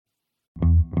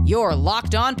Your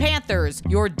Locked On Panthers,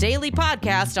 your daily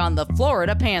podcast on the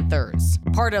Florida Panthers.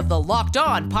 Part of the Locked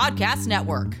On Podcast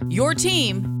Network. Your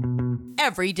team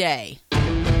every day.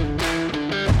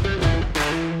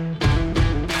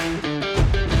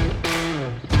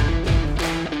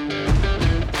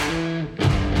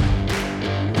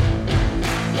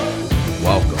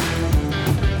 Welcome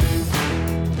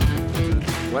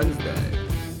to Wednesday,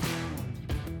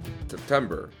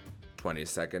 September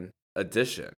 22nd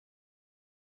edition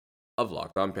of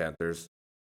Locked On Panthers,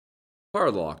 part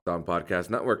of the Locked On Podcast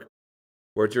Network,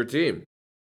 where it's your team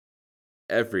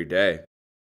every day.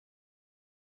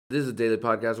 This is a daily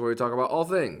podcast where we talk about all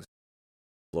things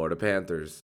Florida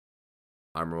Panthers.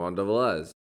 I'm Armando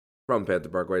Velez from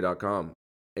PantherParkway.com,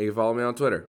 and you can follow me on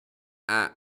Twitter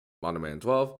at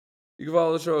MondoMan12. You can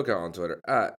follow the show account on Twitter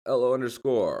at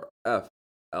LO_FLA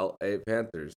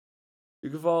Panthers. You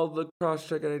can follow the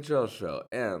Crosscheck NHL show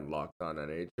and Locked On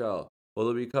NHL. Well,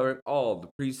 they'll be covering all the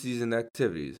preseason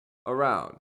activities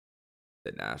around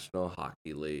the National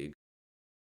Hockey League.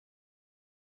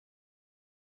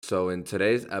 So in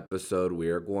today's episode, we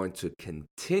are going to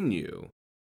continue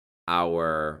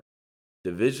our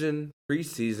division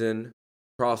preseason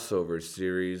crossover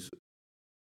series.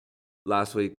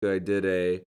 Last week, I did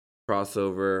a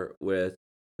crossover with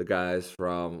the guys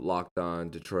from Locked On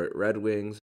Detroit Red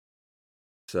Wings.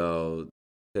 So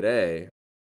today,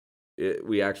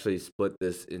 we actually split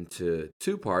this into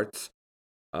two parts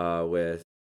with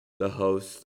the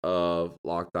host of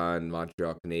Locked On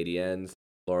Montreal Canadiens,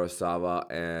 Laura Sava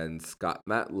and Scott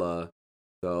Matla.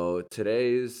 So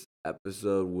today's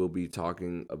episode, we'll be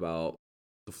talking about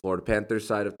the Florida Panthers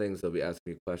side of things. They'll be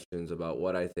asking me questions about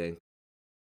what I think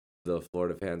the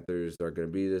Florida Panthers are going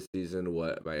to be this season,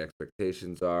 what my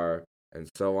expectations are, and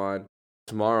so on.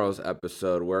 Tomorrow's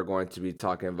episode, we're going to be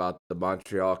talking about the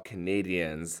Montreal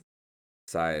Canadiens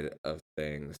side of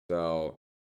things. So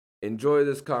enjoy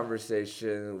this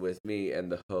conversation with me and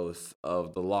the hosts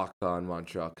of the Locked On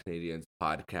Montreal Canadiens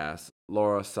podcast,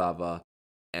 Laura Sava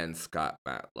and Scott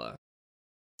Matla.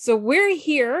 So we're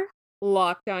here,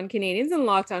 Locked On Canadiens and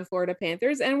Locked On Florida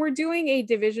Panthers, and we're doing a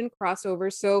division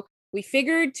crossover. So we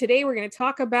figured today we're going to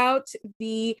talk about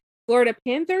the Florida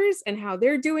Panthers and how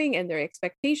they're doing and their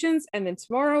expectations. And then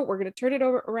tomorrow we're going to turn it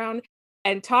around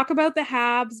and talk about the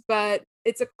Habs, but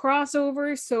it's a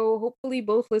crossover, so hopefully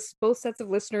both sets of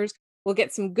listeners will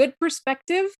get some good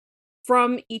perspective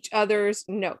from each other's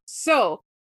notes. So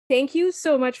thank you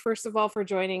so much, first of all, for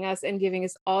joining us and giving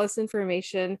us all this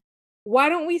information. Why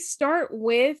don't we start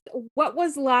with what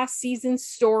was last season's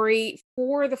story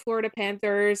for the Florida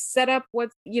Panthers, set up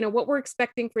what we're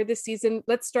expecting for this season.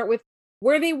 Let's start with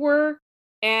where they were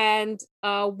and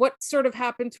what sort of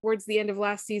happened towards the end of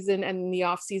last season and in the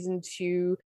off season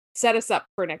to set us up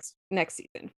for next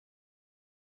season.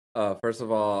 First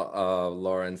of all,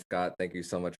 Laura and Scott, thank you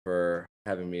so much for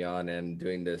having me on and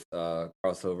doing this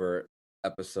crossover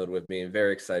episode with me. I'm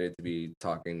very excited to be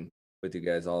talking with you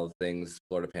guys all things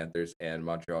Florida Panthers and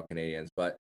Montreal Canadiens.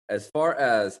 But as far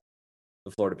as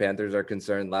the Florida Panthers are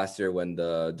concerned, last year when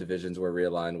the divisions were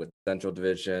realigned with the Central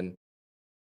Division,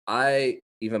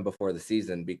 even before the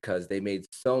season, because they made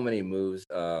so many moves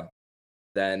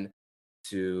then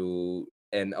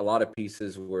and a lot of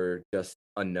pieces were just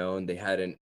unknown. They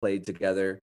hadn't played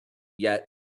together yet.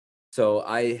 So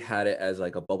I had it as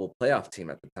like a bubble playoff team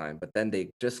at the time, but then they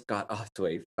just got off to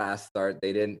a fast start.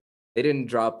 They didn't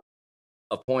drop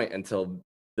a point until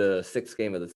the sixth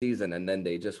game of the season, and then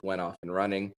they just went off and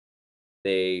running.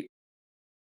 Their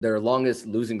longest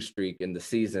losing streak in the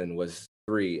season was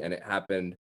 3, and it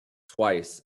happened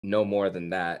twice, no more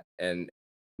than that. And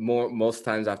most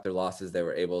times after losses, they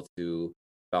were able to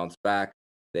bounce back.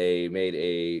 They made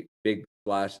a big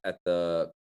splash at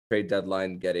the trade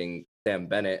deadline, getting Sam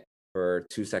Bennett for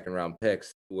 2 second-round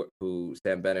picks, who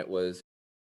Sam Bennett was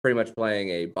pretty much playing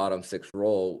a bottom 6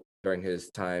 role during his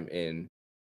time in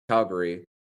Calgary,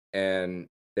 and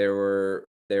they were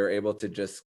able to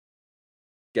just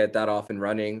get that off and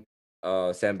running.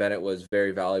 Sam Bennett was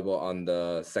very valuable on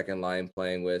the second line,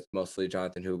 playing with mostly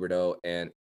Jonathan Huberdeau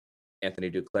and Anthony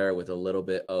Duclair, with a little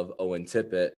bit of Owen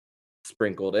Tippett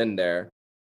sprinkled in there.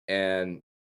 And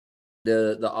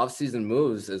the offseason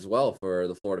moves as well for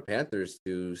the Florida Panthers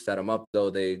to set them up, though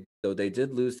they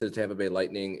did lose to the Tampa Bay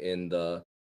Lightning in the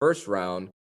first round,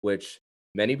 which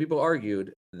many people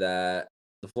argued that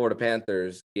the Florida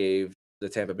Panthers gave the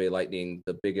Tampa Bay Lightning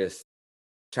the biggest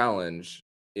challenge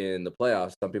in the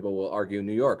playoffs. Some people will argue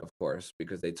New York, of course,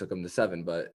 because they took them to 7,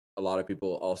 but a lot of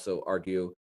people also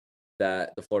argue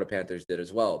that the Florida Panthers did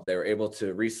as well. They were able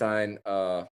to re-sign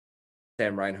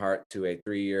Sam Reinhart to a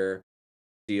 3-year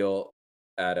deal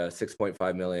at a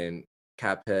 $6.5 million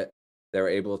cap hit. They were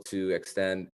able to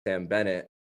extend Sam Bennett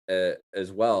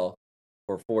as well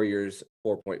for 4 years,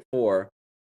 4.4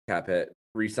 cap hit.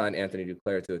 Re-signed Anthony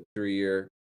Duclair to a 3-year,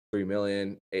 $3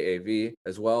 million AAV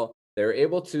as well. They were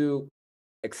able to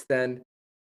extend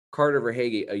Carter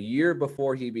Verhaeghe a year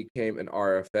before he became an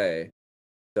RFA.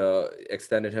 So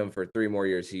extended him for 3 more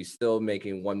years. He's still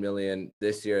making $1 million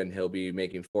this year, and he'll be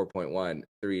making 4.1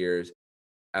 3 years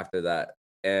after that.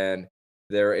 And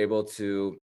they're able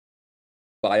to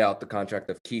buy out the contract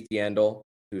of Keith Yandel,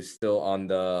 who's still on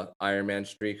the Ironman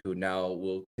streak, who now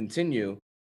will continue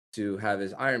to have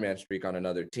his Ironman streak on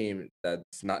another team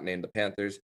that's not named the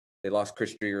Panthers. They lost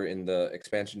Chris Drieger in the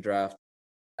expansion draft.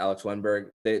 Alex Wenberg.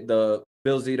 The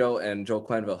Bill Zito and Joel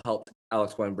Quenneville helped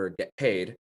Alex Wenberg get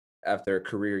paid after a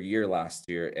career year last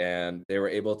year, and they were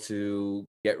able to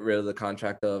get rid of the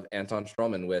contract of Anton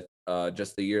Stroman with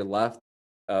just a year left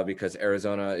because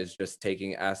Arizona is just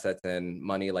taking assets and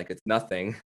money like it's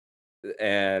nothing,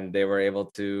 and they were able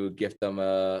to gift them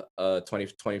a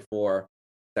 2024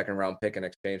 second-round pick in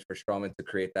exchange for Stroman to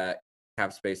create that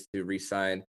cap space to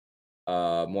re-sign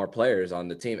more players on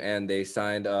the team. And they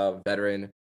signed veteran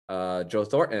Joe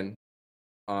Thornton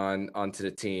onto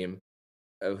the team,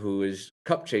 who is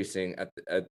cup chasing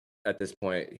at this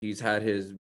point. He's had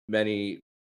his many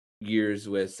years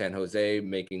with San Jose,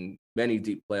 making many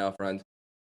deep playoff runs.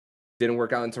 Didn't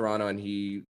work out in Toronto, and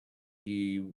he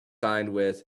signed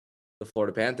with the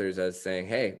Florida Panthers as saying,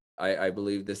 "Hey, I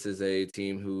believe this is a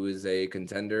team who is a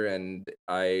contender, and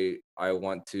I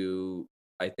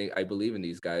believe in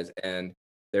these guys." And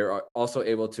they're also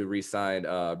able to re-sign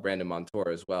Brandon Montour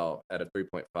as well at a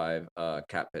 3.5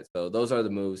 cap hit. So those are the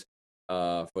moves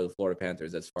for the Florida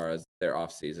Panthers as far as their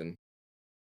offseason.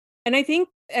 And I think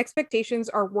expectations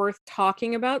are worth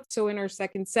talking about. So in our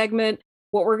second segment,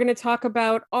 what we're going to talk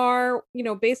about are,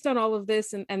 based on all of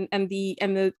this and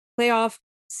the playoff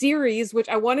series, which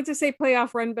I wanted to say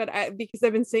playoff run, but because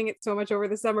I've been saying it so much over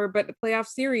the summer, but the playoff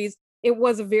series, it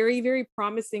was very, very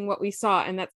promising what we saw,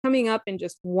 and that's coming up in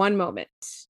just one moment.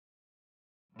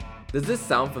 Does this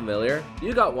sound familiar?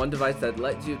 You got one device that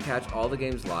lets you catch all the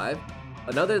games live,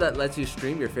 another that lets you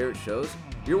stream your favorite shows,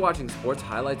 you're watching sports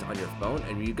highlights on your phone,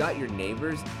 and you got your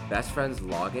neighbor's best friend's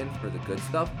login for the good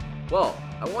stuff? Well,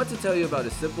 I want to tell you about a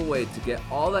simple way to get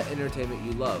all that entertainment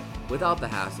you love without the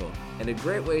hassle, and a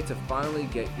great way to finally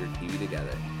get your TV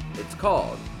together. It's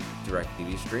called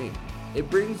DirecTV Stream. It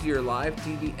brings your live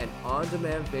TV and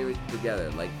on-demand favorites together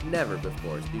like never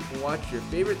before, so you can watch your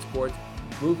favorite sports,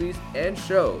 movies, and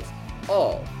shows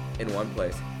all in one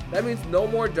place. That means no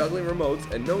more juggling remotes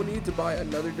and no need to buy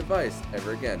another device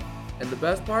ever again. And the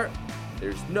best part?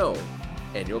 There's no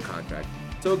annual contract.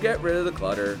 So get rid of the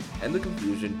clutter and the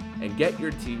confusion and get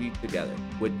your TV together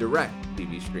with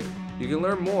DirecTV Stream. You can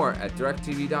learn more at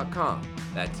directtv.com.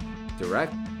 That's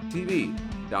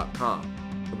directtv.com.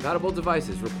 Compatible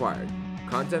devices required.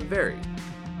 Content varies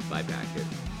by package.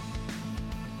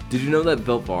 Did you know that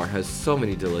Built Bar has so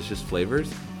many delicious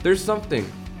flavors? There's something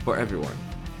for everyone.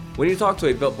 When you talk to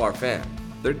a Built Bar fan,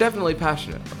 they're definitely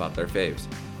passionate about their faves.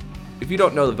 If you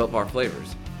don't know the Built Bar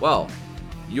flavors, well,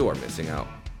 you are missing out.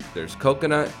 There's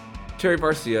coconut, cherry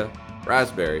barcia,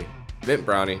 raspberry, mint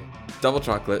brownie, double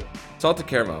chocolate, salted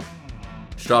caramel,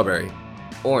 strawberry,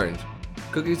 orange,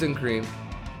 cookies and cream,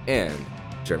 and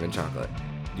German chocolate.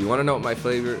 Do you want to know what my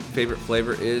favorite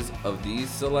flavor is of these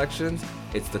selections?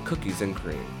 It's the cookies and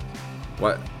cream.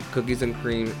 What? Cookies and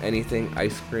cream, anything,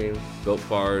 ice cream, Built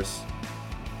Bars,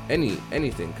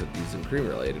 anything cookies and cream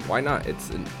related. Why not?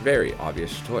 It's a very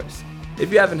obvious choice.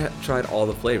 If you haven't tried all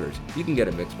the flavors, you can get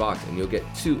a mixed box and you'll get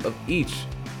 2 of each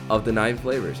of the 9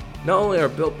 flavors. Not only are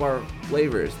Built Bar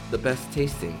flavors the best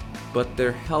tasting, but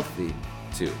they're healthy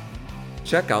too.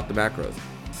 Check out the macros.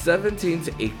 17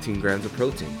 to 18 grams of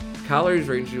protein, calories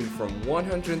ranging from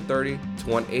 130 to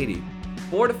 180,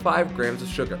 4 to 5 grams of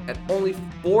sugar, and only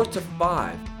 4 to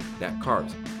 5 net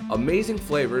carbs. Amazing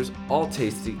flavors, all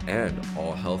tasty and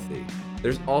all healthy.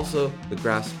 There's also the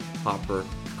grasshopper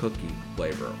cookie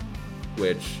flavor,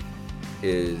 which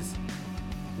is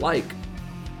like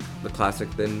the classic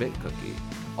Thin Mint cookie.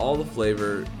 All the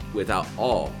flavor without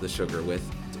all the sugar, with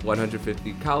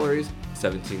 150 calories,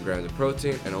 17 grams of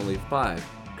protein, and only 5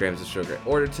 grams of sugar.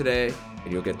 Order today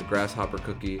and you'll get the grasshopper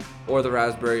cookie or the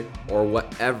raspberry or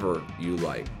whatever you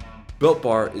like. Built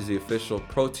Bar is the official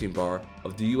protein bar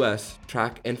of the US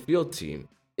track and field team.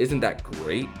 Isn't that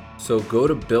great? So go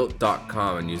to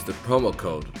built.com and use the promo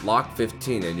code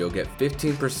LOCK15 and you'll get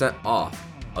 15% off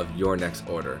of your next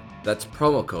order. That's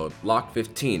promo code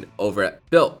LOCK15 over at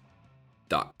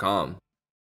built.com.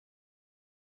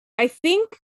 I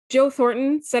think Joe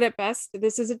Thornton said it best.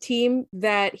 This is a team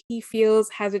that he feels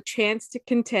has a chance to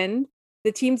contend.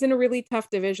 The team's in a really tough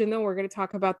division, though. We're going to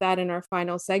talk about that in our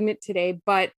final segment today.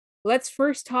 But let's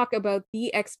first talk about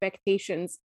the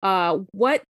expectations.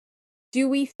 What do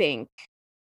we think?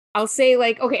 I'll say,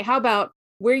 like, okay, how about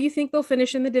where you think they'll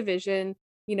finish in the division?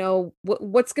 You know,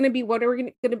 what's going to be, what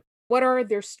are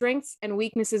their strengths and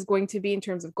weaknesses going to be in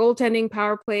terms of goaltending,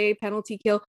 power play, penalty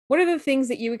kill? What are the things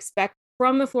that you expect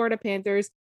from the Florida Panthers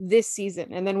this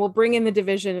season? And then we'll bring in the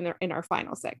division in our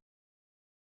final segment.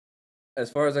 As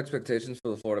far as expectations for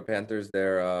the Florida Panthers,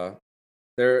 they're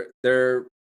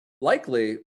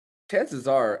likely, chances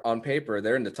are on paper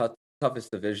they're in the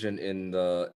toughest division in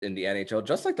the NHL,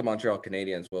 just like the Montreal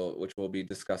Canadiens which we'll be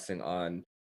discussing on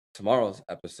tomorrow's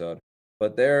episode.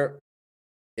 But the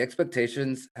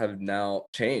expectations have now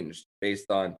changed based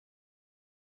on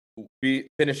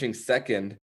finishing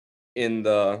second in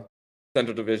the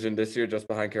Central Division this year, just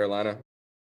behind Carolina,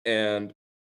 and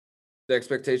the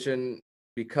expectation,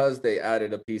 because they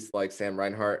added a piece like Sam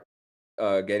Reinhart,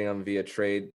 getting him via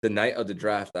trade the night of the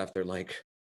draft, after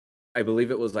I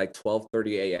believe it was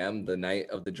 12:30 a.m. the night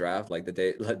of the draft,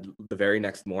 the very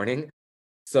next morning.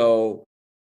 So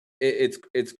it's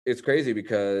crazy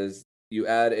because you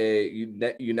add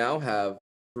you now have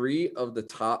 3 of the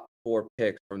top 4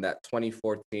 picks from that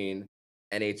 2014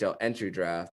 NHL entry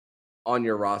draft on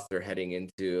your roster heading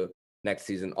into next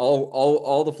season.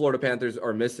 All the Florida Panthers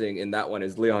are missing in that one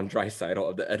is Leon Draisaitl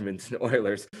of the Edmonton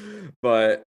Oilers,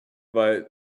 but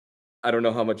I don't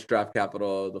know how much draft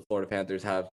capital the Florida Panthers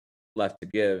have left to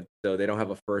give, so they don't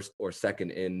have a first or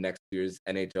second in next year's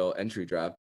NHL entry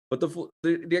draft. But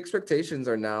the expectations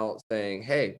are now saying,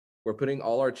 hey, we're putting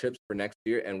all our chips for next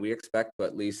year, and we expect to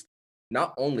at least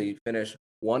not only finish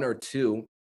 1 or 2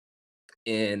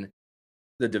 in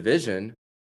the division,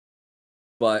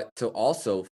 but to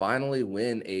also finally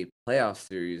win a playoff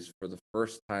series for the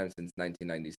first time since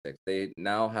 1996. They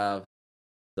now have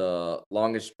the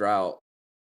longest drought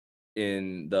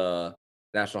in the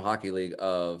National Hockey League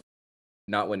of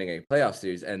not winning a playoff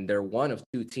series, and they're one of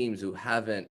 2 teams who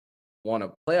haven't won a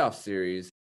playoff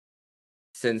series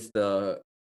since the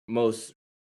most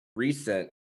recent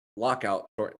lockout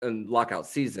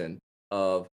season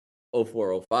of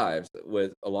 04-05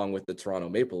 along with the Toronto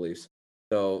Maple Leafs.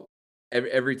 So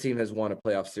every team has won a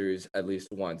playoff series at least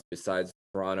once besides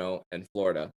Toronto and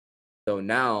Florida. So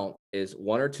now is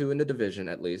 1 or 2 in the division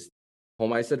at least,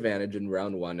 home ice advantage in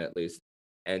round 1 at least,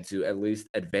 and to at least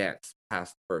advance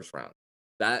past the first round.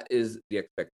 That is the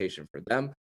expectation for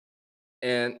them.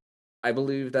 And I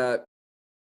believe that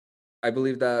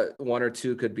 1 or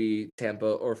 2 could be Tampa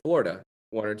or Florida,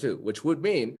 1 or 2, which would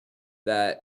mean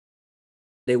that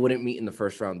they wouldn't meet in the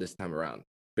first round this time around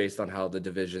based on how the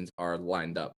divisions are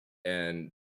lined up, and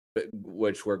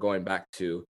which we're going back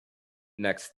to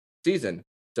next season.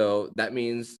 So that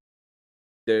means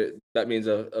a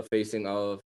facing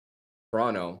of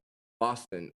Toronto,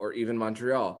 Boston, or even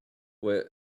Montreal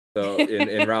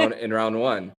in round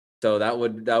 1. So that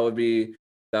would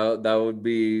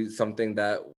be something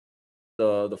that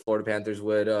the Florida Panthers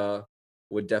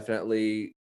would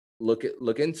definitely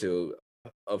look into.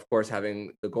 Of course,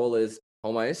 having the goal is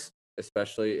home ice,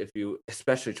 especially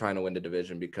trying to win the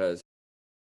division, because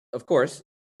of course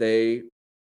they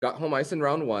got home ice in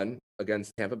round 1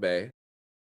 against Tampa Bay,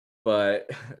 but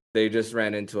they just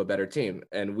ran into a better team.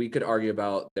 And we could argue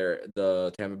about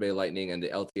the Tampa Bay Lightning and the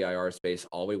LTIR space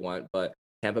all we want, but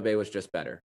Tampa Bay was just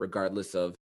better, regardless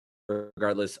of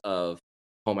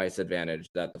home ice advantage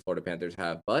that the Florida Panthers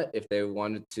have. But if they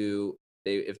want to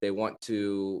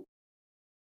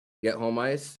get home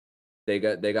ice, they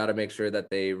got to make sure that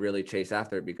they really chase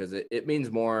after it, because it means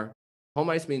more. Home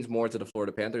ice means more to the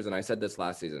Florida Panthers, and I said this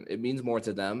last season. It means more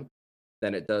to them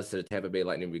than it does to the Tampa Bay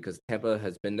Lightning, because Tampa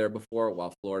has been there before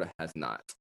while Florida has not.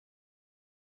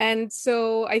 And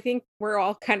so I think we're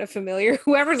all kind of familiar.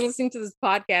 Whoever's listening to this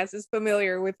podcast is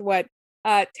familiar with what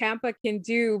Tampa can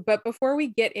do. But before we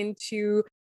get into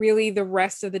really the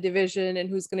rest of the division and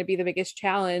who's going to be the biggest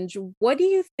challenge, what do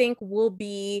you think will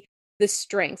be the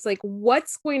strengths? Like,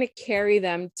 what's going to carry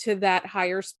them to that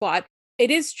higher spot? It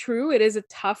is true, it is a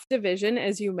tough division,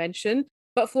 as you mentioned,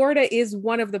 but Florida is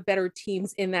one of the better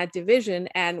teams in that division.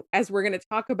 And as we're going to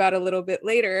talk about a little bit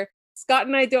later, Scott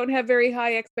and I don't have very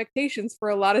high expectations for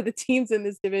a lot of the teams in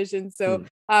this division. So,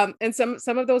 and some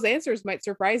of those answers might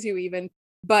surprise you even.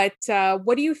 But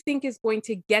what do you think is going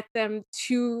to get them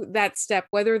to that step,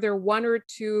 whether they're 1 or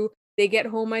 2, they get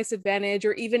home ice advantage,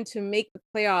 or even to make the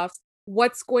playoffs?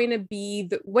 What's going to be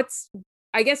what's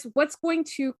going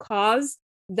to cause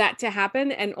that to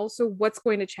happen, and also what's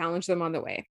going to challenge them on the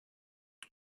way?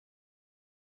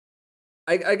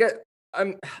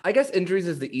 I guess injuries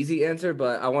is the easy answer,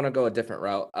 but I want to go a different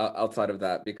route outside of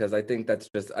that because I think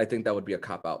that would be a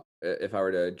cop out if I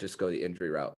were to just go the injury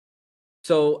route.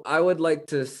 So I would like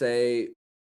to say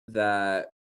that,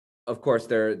 of course,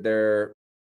 they're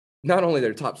not only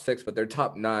their top 6, but their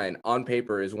top 9 on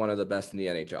paper is one of the best in the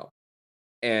NHL,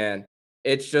 and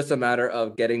it's just a matter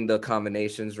of getting the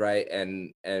combinations right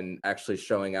and actually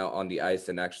showing out on the ice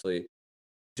and actually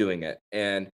doing it.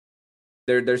 And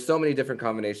there's so many different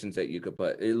combinations that you could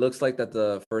put. It looks like that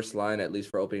the first line, at least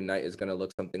for opening night, is going to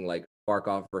look something like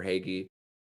Barkov for Hagee,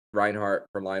 Reinhart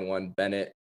for line 1,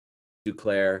 Bennett,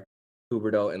 Duclair,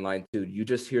 Huberdeau in line 2. You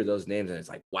just hear those names and it's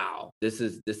like, wow, this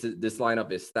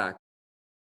lineup is stacked.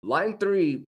 Line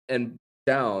 3 and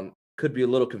down could be a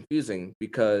little confusing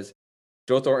because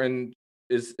Joe Thornton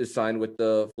is signed with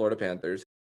the Florida Panthers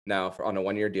now on a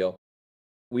 1-year deal.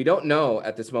 We don't know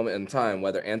at this moment in time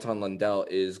whether Anton Lundell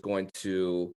is going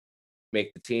to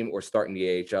make the team or start in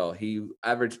the AHL. He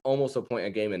averaged almost a point a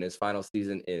game in his final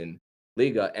season in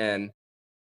Liga, and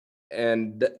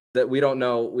that we don't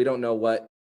know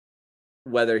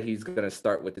whether he's going to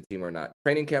start with the team or not.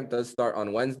 Training camp does start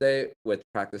on Wednesday with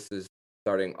practices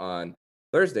starting on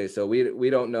Thursday, so we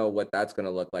don't know what that's going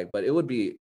to look like, but it would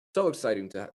be so exciting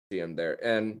to see him there.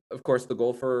 And of course, the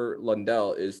goal for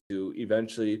Lundell is to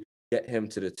eventually get him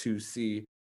to the 2C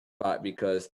spot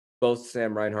because both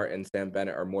Sam Reinhart and Sam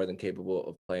Bennett are more than capable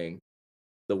of playing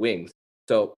the wings.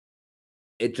 So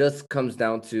it just comes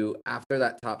down to, after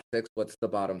that top 6, what's the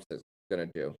bottom 6 gonna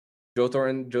do? Joe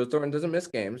Thornton doesn't miss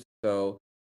games, so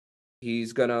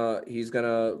he's gonna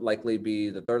likely be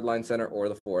the 3rd line center or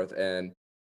the 4th. And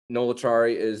Noel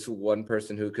Acciari is one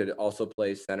person who could also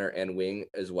play center and wing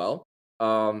as well.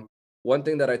 One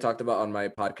thing that I talked about on my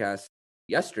podcast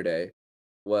yesterday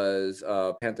was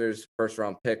Panthers' first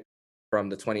round pick from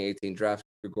the 2018 draft,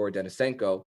 Grigor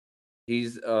Denisenko.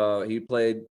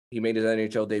 He made his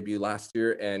NHL debut last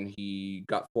year and he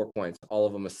got 4 points, all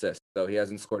of them assists. So he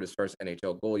hasn't scored his first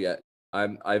NHL goal yet.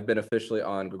 I've been officially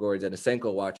on Grigor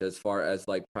Denisenko watch as far as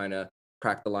like trying to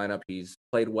crack the lineup. He's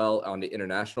played well on the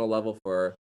international level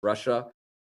for Russia,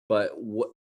 but what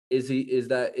is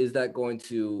that going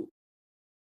to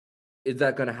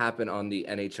happen on the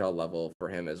NHL level for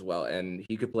him as well? And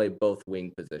he could play both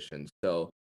wing positions,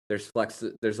 so there's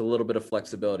a little bit of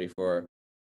flexibility for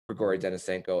Grigor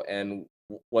Denisenko. And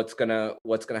what's gonna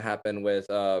happen with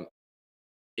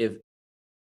if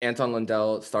Anton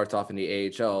Lundell starts off in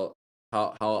the AHL?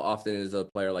 How often is a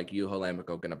player like Juho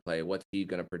Lammikko gonna play? What's he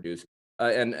gonna produce?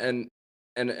 And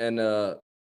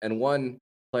one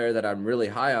player that I'm really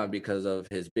high on because of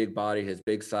his big body, his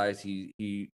big size. He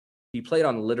played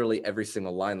on literally every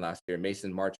single line last year.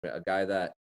 Mason Marchment, a guy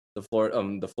that the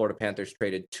Florida Panthers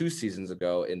traded 2 seasons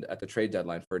ago at the trade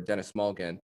deadline for Dennis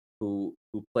Malgin, who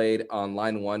played on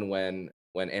line 1 when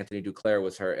Anthony Duclair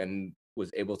was hurt and was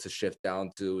able to shift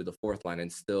down to the 4th line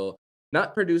and still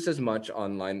not produce as much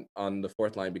on the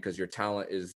 4th line because your talent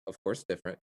is of course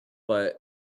different, but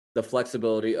the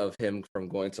flexibility of him from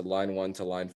going to line 1 to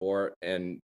line 4,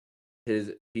 and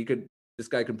this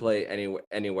guy can play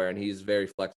anywhere, and he's very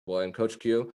flexible. And Coach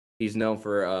Q, he's known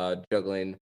for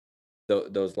juggling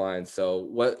those lines. So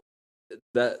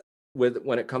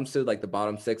when it comes to like the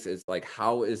bottom 6, is like,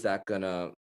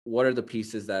 what are the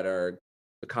pieces that are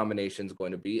the combinations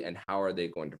going to be, and how are they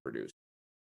going to produce?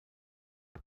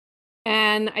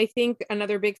 And I think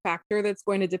another big factor that's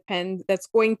going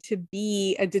to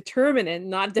be a determinant,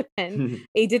 not depend,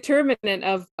 a determinant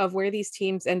of where these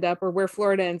teams end up, or where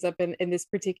Florida ends up in this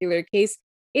particular case,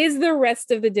 is the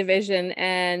rest of the division.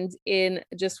 And in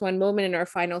just one moment in our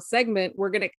final segment,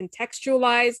 we're going to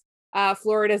contextualize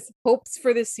Florida's hopes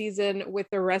for this season with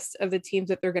the rest of the teams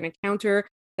that they're going to counter.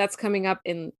 That's coming up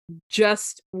in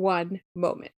just one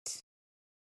moment.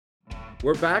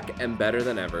 We're back and better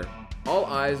than ever. All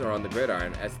eyes are on the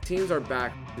gridiron as teams are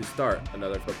back to start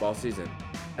another football season.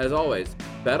 As always,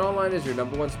 BetOnline is your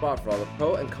 #1 spot for all the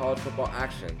pro and college football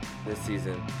action this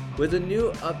season. With a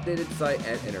new updated site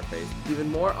and interface,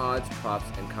 even more odds, props,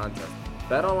 and contests,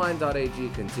 BetOnline.ag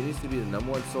continues to be the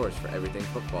 #1 source for everything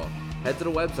football. Head to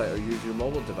the website or use your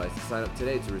mobile device to sign up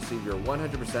today to receive your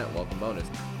 100% welcome bonus.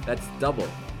 That's double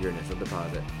your initial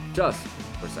deposit, just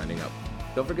for signing up.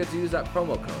 Don't forget to use that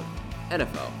promo code,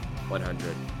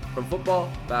 NFL100. From football,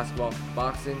 basketball,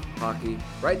 boxing, hockey,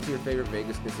 right to your favorite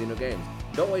Vegas casino games.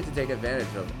 Don't wait to take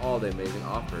advantage of all the amazing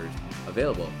offers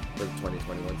available for the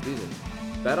 2021 season.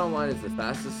 BetOnline is the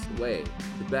fastest way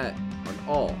to bet on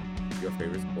all your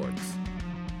favorite sports.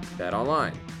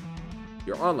 BetOnline,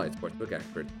 your online sportsbook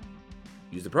expert.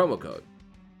 Use the promo code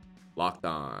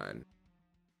LOCKEDON.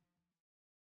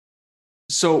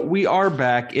 So we are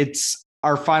back. It's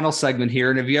our final segment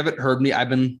here. And if you haven't heard me, I've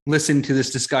been listening to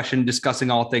this discussion, discussing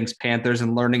all things Panthers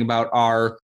and learning about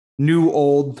our new,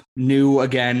 old, new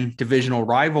again divisional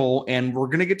rival. And we're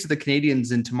going to get to the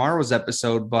Canadiens in tomorrow's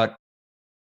episode. But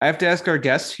I have to ask our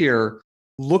guests here,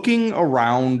 looking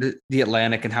around the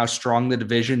Atlantic and how strong the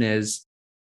division is,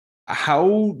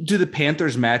 how do the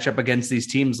Panthers match up against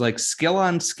these teams? Like skill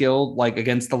on skill, like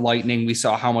against the Lightning, we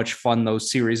saw how much fun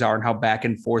those series are and how back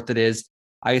and forth it is.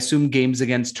 I assume games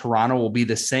against Toronto will be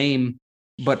the same,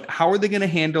 but how are they going to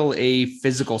handle a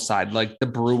physical side like the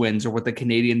Bruins or what the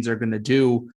Canadiens are going to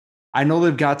do? I know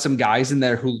they've got some guys in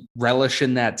there who relish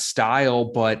in that style,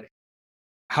 but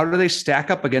how do they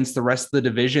stack up against the rest of the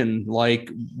division?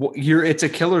 Like it's a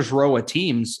killer's row of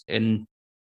teams. And,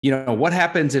 what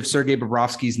happens if Sergei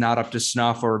Bobrovsky's not up to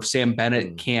snuff or if Sam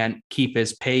Bennett can't keep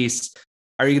his pace?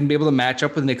 Are you going to be able to match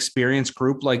up with an experienced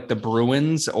group like the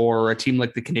Bruins or a team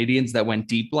like the Canadiens that went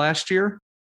deep last year?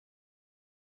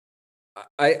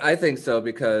 I think so,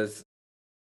 because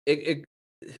Sergei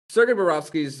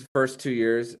Bobrovsky's first 2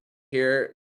 years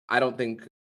here, I don't think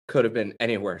could have been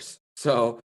any worse.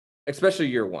 So, especially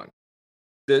year one.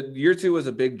 The year two was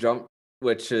a big jump,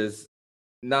 which is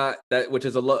a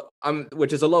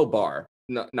low bar.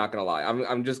 Not gonna lie.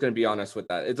 I'm just gonna be honest with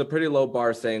that. It's a pretty low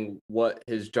bar saying what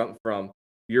his jump from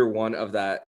year one of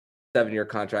that 7-year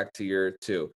contract to year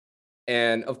two.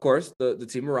 And of course, the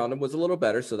team around him was a little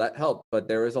better, so that helped. But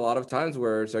there was a lot of times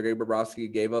where Sergei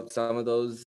Bobrovsky gave up some of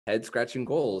those head-scratching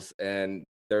goals, and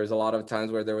there was a lot of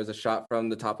times where there was a shot from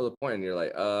the top of the point, and you're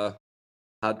like,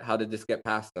 how did this get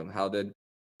past them? How did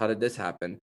this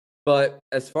happen? But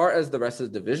as far as the rest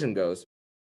of the division goes,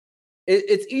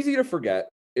 it's easy to forget.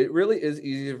 It really is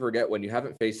easy to forget when you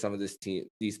haven't faced some of these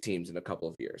teams in a couple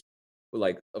of years.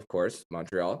 Like, of course,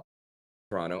 Montreal,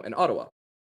 Toronto, and Ottawa.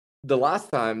 The last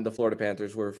time the Florida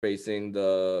Panthers were facing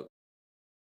the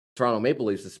Toronto Maple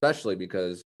Leafs, especially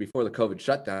because before the COVID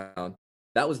shutdown,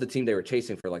 that was the team they were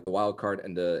chasing for like the wild card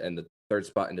and the third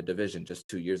spot in the division just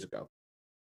 2 years ago.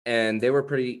 And they were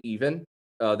pretty even.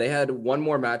 They had one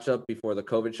more matchup before the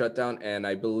COVID shutdown, and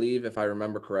I believe, if I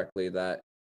remember correctly, that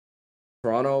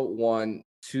Toronto won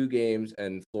 2 games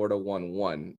and Florida won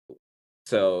 1.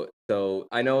 So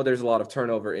I know there's a lot of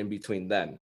turnover in between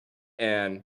then.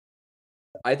 And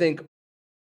I think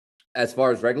as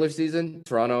far as regular season,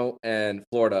 Toronto and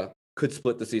Florida could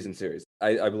split the season series.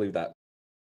 I believe that.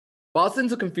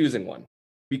 Boston's a confusing one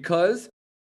because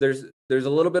there's a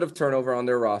little bit of turnover on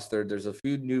their roster. There's a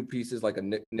few new pieces like a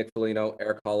Nick Foligno,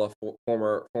 Eric Holla,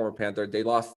 former Panther. They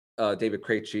lost David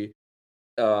Krejci,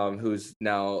 who's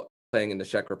now playing in the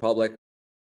Czech Republic,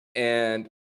 and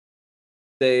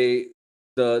there's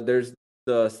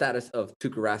the status of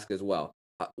Tuukka Rask as well.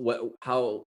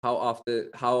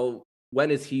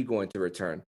 When is he going to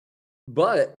return?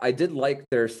 But I did like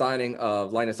their signing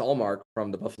of Linus Ullmark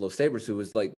from the Buffalo Sabres, who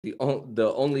was like the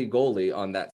only goalie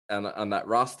on that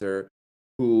roster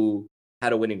who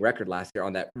had a winning record last year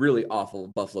on that really awful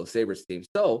Buffalo Sabres team.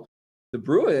 So the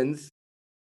Bruins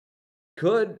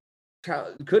could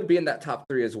be in that top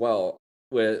 3 as well,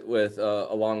 with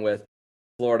along with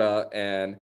Florida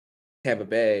and Tampa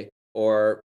Bay,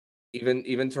 or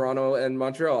even Toronto and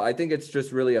Montreal. I think it's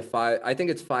just really I think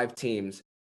it's 5 teams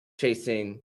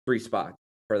chasing 3 spots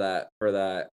for the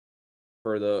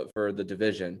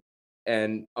division,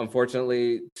 and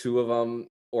unfortunately 2 of them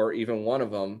or even 1 of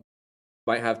them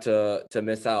might have to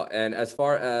miss out. And as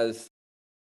far as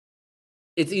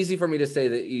it's easy for me to say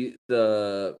that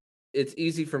the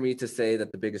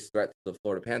biggest threat to the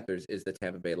Florida Panthers is the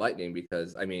Tampa Bay Lightning,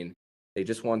 because I mean they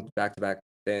just won back-to-back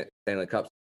Stanley Cups.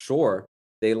 Sure,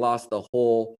 they lost the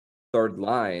whole third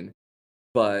line,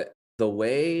 but the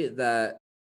way that,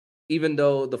 even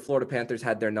though the Florida Panthers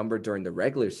had their number during the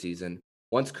regular season,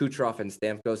 once Kucherov and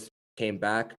Stamkos came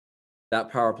back, that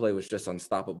power play was just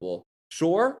unstoppable.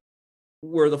 Sure,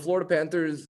 were the Florida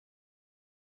Panthers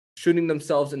shooting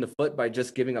themselves in the foot by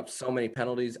just giving up so many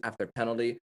penalties after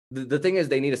penalty? The thing is,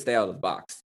 they need to stay out of the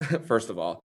box, first of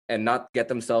all, and not get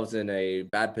themselves in a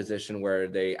bad position where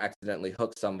they accidentally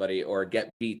hook somebody or get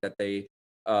beat, that they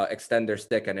extend their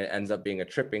stick and it ends up being a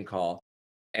tripping call.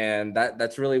 And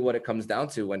that's really what it comes down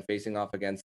to when facing off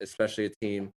against, especially a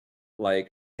team like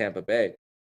Tampa Bay.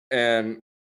 And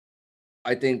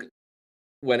I think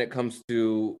when it comes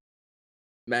to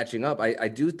matching up, I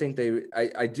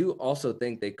do also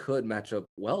think they could match up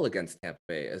well against Tampa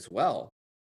Bay as well,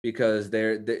 because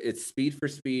it's speed for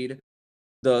speed.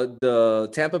 The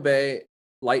Tampa Bay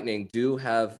Lightning do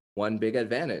have one big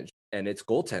advantage, and it's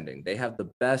goaltending. They have the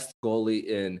best goalie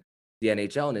in the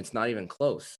NHL, and it's not even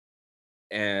close.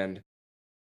 And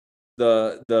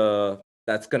the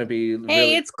That's going to be Hey,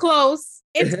 really... it's close.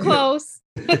 It's close.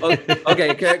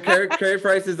 Okay, Carey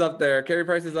Price is up there. Carey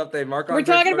Price is up there. We're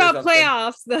talking about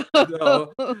playoffs,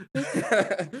 though.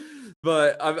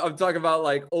 But I'm talking about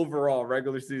like overall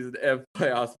regular season and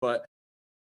playoffs. But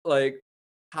like,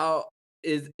 how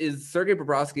is Sergei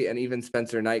Bobrovsky and even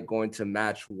Spencer Knight going to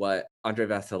match what Andrei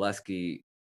Vasilevskiy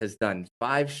has done?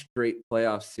 5 straight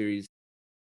playoff series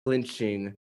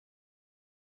clinching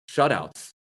shutouts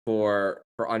for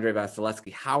Andrei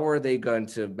Vasilevskiy. How are they going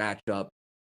to match up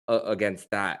against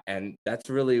that? And that's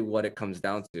really what it comes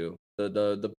down to.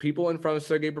 The people in front of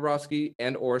Sergei Bobrovsky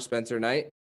and or Spencer Knight,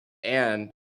 and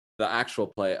the actual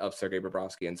play of Sergei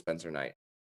Bobrovsky and Spencer Knight.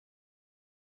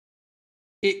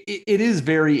 It is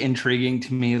very intriguing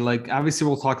to me. Like, obviously,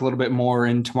 we'll talk a little bit more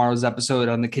in tomorrow's episode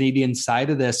on the Canadian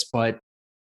side of this, but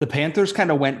the Panthers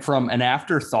kind of went from an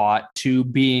afterthought to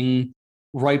being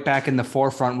right back in the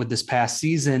forefront with this past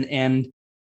season. And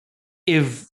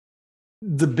if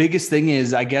the biggest thing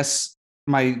is, I guess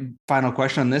my final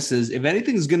question on this is, if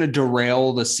anything's going to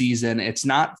derail the season, it's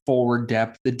not forward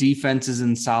depth. The defense is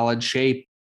in solid shape.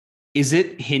 Is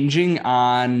it hinging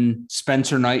on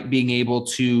Spencer Knight being able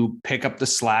to pick up the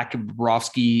slack if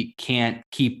Bobrovsky can't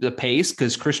keep the pace?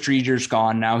 Because Chris Driedger's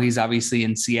gone. Now he's obviously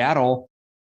in Seattle.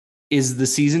 Is the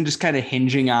season just kind of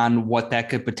hinging on what that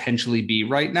could potentially be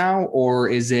right now? Or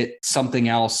is it something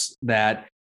else that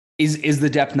is the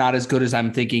depth not as good as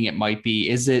I'm thinking it might be?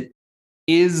 Is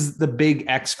the big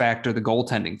X factor the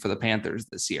goaltending for the Panthers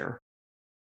this year?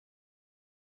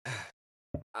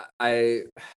 I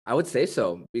would say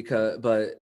so,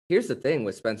 but here's the thing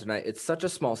with Spencer Knight, it's such a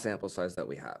small sample size that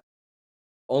we have.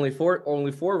 Only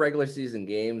four regular season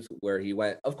games where he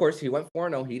went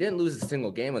 4-0. He didn't lose a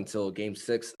single game until game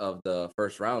 6 of the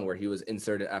first round, where he was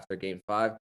inserted after game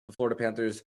 5. The Florida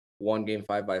Panthers won game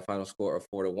 5 by a final score of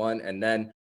 4-1. And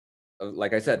then,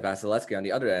 like I said, Vasilevskiy on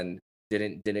the other end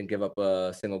didn't give up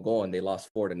a single goal, and they lost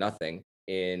 4-0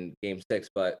 in game 6.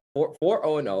 But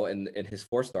 4-0 in his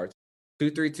 4 starts,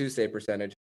 232 save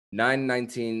percentage,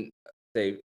 919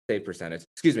 save percentage.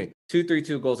 Excuse me,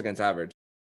 232 goals against average,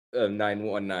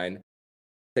 919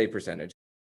 save percentage.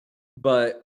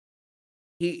 But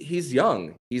he's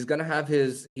young. He's gonna have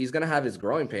his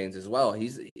growing pains as well.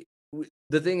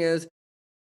 The thing is,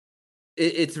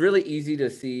 it's really easy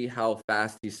to see how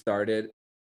fast he started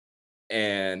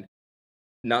and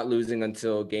not losing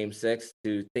until game 6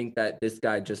 to think that this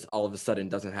guy just all of a sudden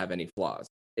doesn't have any flaws.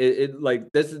 This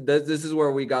is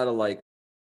where we gotta like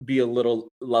be a little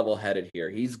level-headed here.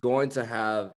 He's going to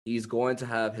have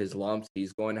his lumps.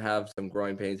 He's going to have some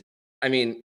growing pains. I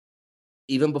mean,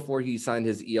 even before he signed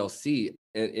his ELC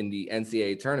in the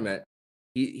NCAA tournament,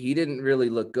 he didn't really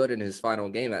look good in his final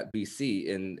game at BC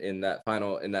in that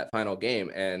final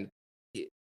game. And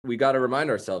we got to remind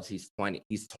ourselves, he's 20.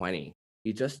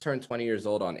 He just turned 20 years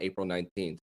old on April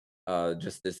 19th,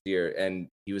 just this year, and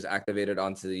he was activated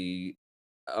onto the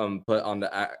put on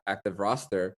the active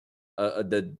roster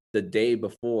the day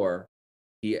before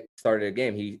he started a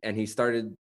game. He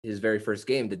started his very first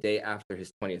game the day after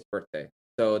his 20th birthday.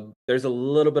 So there's a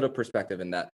little bit of perspective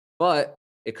in that, but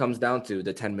it comes down to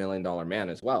the $10 million man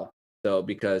as well. So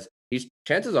because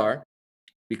chances are,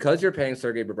 because you're paying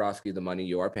Sergei Bobrovsky the money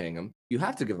you are paying him, you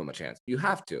have to give him a chance. You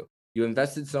have to. You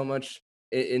invested so much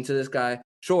into this guy.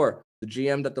 Sure, the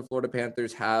GM that the Florida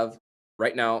Panthers have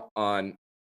right now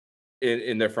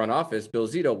in their front office, Bill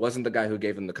Zito, wasn't the guy who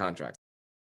gave him the contract.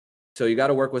 So you got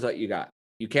to work with what you got.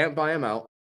 You can't buy him out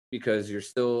because you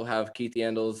still have Keith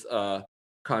Yandel's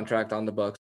contract on the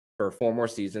books for 4 more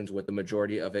seasons, with the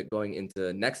majority of it going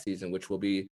into next season, which will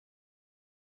be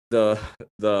the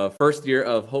first year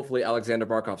of hopefully Alexander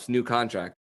Barkov's new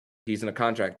contract. He's in a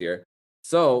contract year.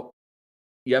 So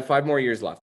you have 5 more years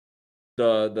left.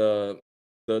 The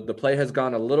play has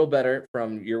gone a little better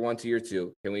from year 1 to year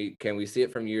 2. Can we see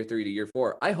it from year 3 to year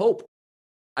 4?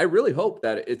 I really hope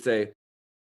that it's a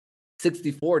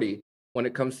 60-40 when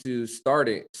it comes to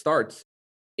starts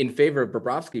in favor of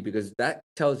Bobrovsky, because that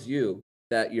tells you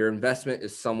that your investment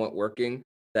is somewhat working,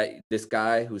 that this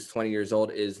guy who's 20 years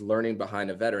old is learning behind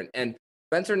a veteran. And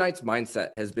Spencer Knight's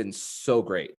mindset has been so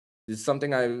great. This is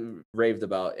something I raved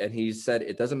about. And he said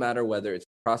it doesn't matter whether it's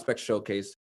prospect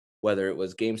showcase, whether it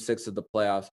was game 6 of the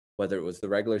playoffs, whether it was the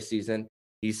regular season,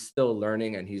 he's still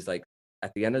learning. And he's like,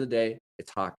 at the end of the day,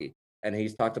 it's hockey. And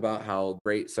he's talked about how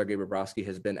great Sergei Bobrovsky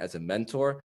has been as a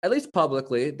mentor, at least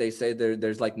publicly. They say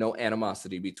there's like no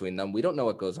animosity between them. We don't know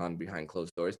what goes on behind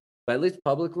closed doors, but at least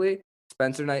publicly,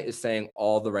 Spencer Knight is saying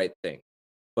all the right things.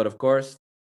 But of course,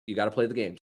 you got to play the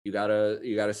games. You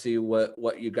gotta see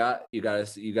what you got. You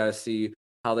gotta see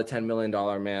how the $10 million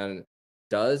man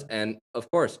does. And of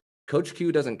course, Coach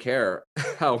Q doesn't care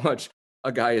how much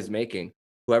a guy is making.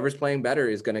 Whoever's playing better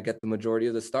is going to get the majority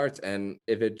of the starts. And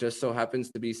if it just so happens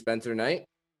to be Spencer Knight,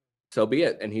 so be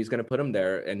it. And he's going to put him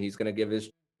there, and he's going to give his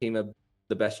team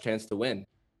the best chance to win.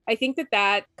 I think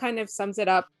that kind of sums it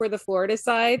up for the Florida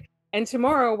side. And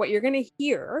tomorrow, what you're going to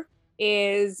hear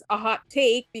is a hot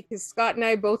take, because Scott and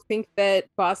I both think that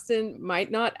Boston might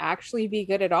not actually be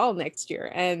good at all next year.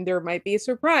 And there might be a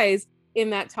surprise in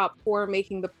that top 4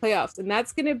 making the playoffs. And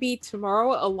that's going to be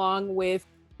tomorrow, along with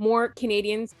more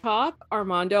Canadiens talk.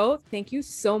 Armando, thank you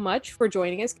so much for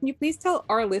joining us. Can you please tell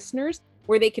our listeners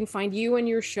where they can find you and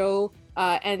your show,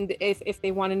 and if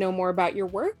they want to know more about your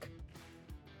work?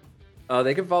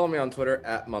 They can follow me on Twitter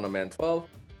at Monoman12,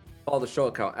 follow the show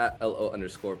account at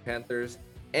LO_Panthers,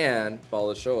 and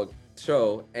follow the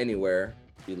show anywhere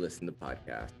you listen to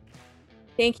podcasts.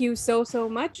 Thank you so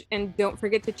much. And don't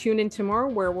forget to tune in tomorrow,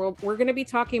 where we're going to be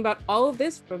talking about all of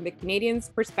this from the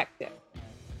Canadiens' perspective.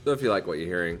 So if you like what you're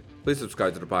hearing, please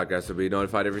subscribe to the podcast to be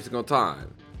notified every single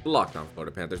time the Locked On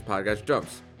Florida Panthers podcast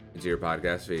jumps into your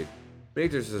podcast feed.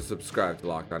 Make sure to subscribe to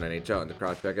Locked On NHL and the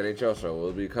Crosscheck NHL show.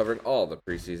 We'll be covering all the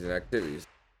preseason activities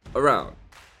around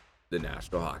the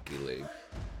National Hockey League.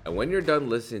 And when you're done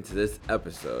listening to this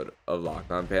episode of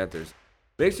Locked On Panthers,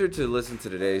 make sure to listen to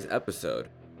today's episode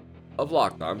of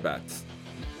Locked On Bets.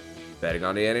 Betting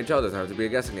on the NHL doesn't have to be a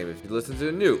guessing game if you listen to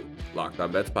the new Locked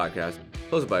On Bets podcast,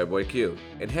 hosted by your boy Q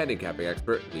and handicapping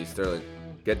expert Lee Sterling.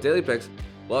 Get daily picks,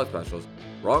 blowout specials,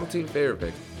 wrong team favorite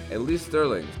picks, and Lee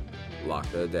Sterling's Lock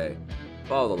of the Day.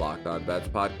 Follow the Locked On Bets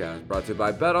podcast, brought to you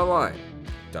by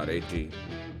BetOnline.ag,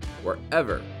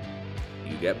 wherever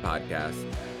you get podcasts.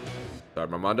 So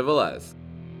I'm Armando Velez,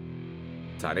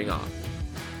 signing off.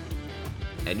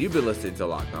 And you've been listening to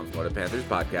Locked On Florida Panthers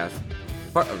podcast,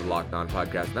 part of the Locked On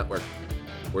Podcast Network,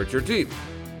 where it's your team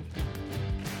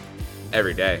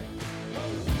every day.